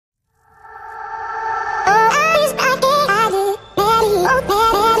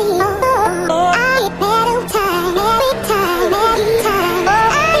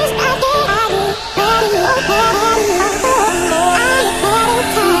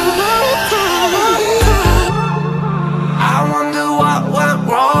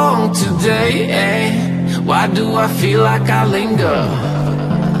Why do I feel like I linger?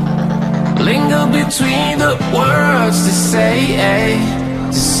 Linger between the words to say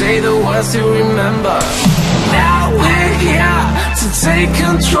the words to remember. Now we're here to take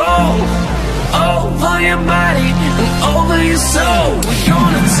control over your body and over your soul. We're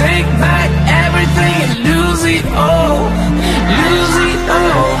gonna take back everything and lose it all. Lose it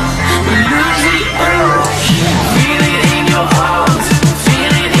all. Lose it all. Feel it in your arms,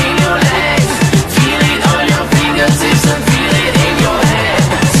 feel it in your legs, feel it on your fingertips and feel it in your head.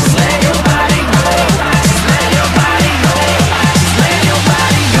 Just let your body go, just let your body go, just let your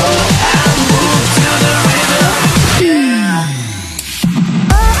body go and move to the rhythm. Yeah.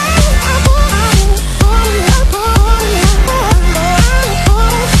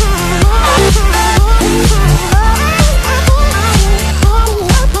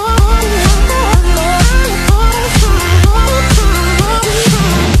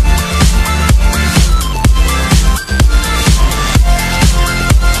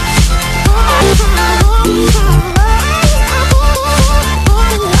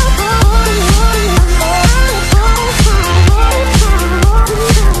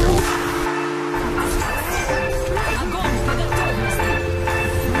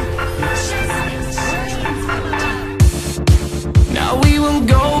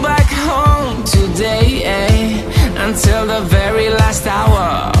 Until the very last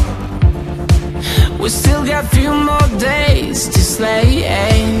hour. We still got few more days to slay,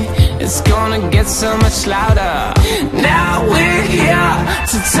 It's gonna get so much louder. Now we're here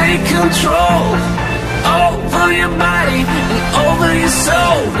to take control over your body and over your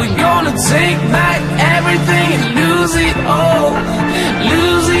soul. We're gonna take back everything and lose it all.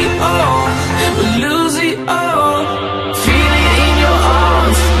 Lose it all. Lose it all. Feel it in your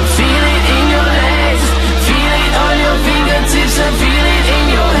arms, feel it in your legs, feel it on your fingertips and feel it in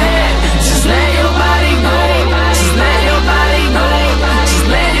your head. Just let your body go, just let your body go, just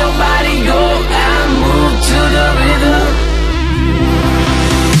let your body go and move to the rhythm.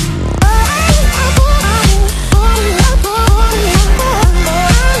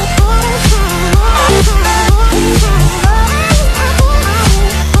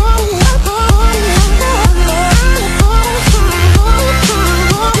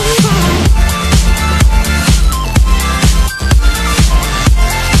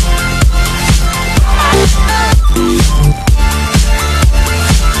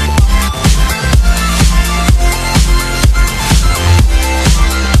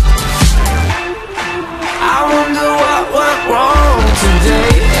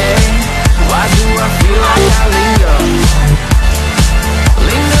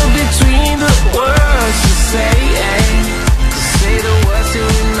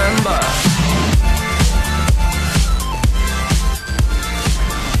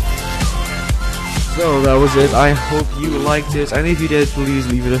 So that was it. I hope you liked it, and if you did, please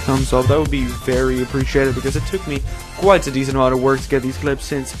leave it a thumbs up. That would be very appreciated, because it took me quite a decent amount of work to get these clips,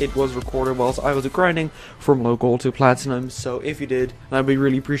 since it was recorded whilst I was grinding from low gold to platinum. So if you did, that would be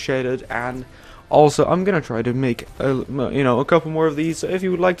really appreciated. And also, I'm gonna try to make a couple more of these. So if you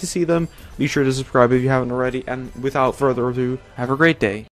would like to see them, be sure to subscribe if you haven't already. And without further ado, have a great day.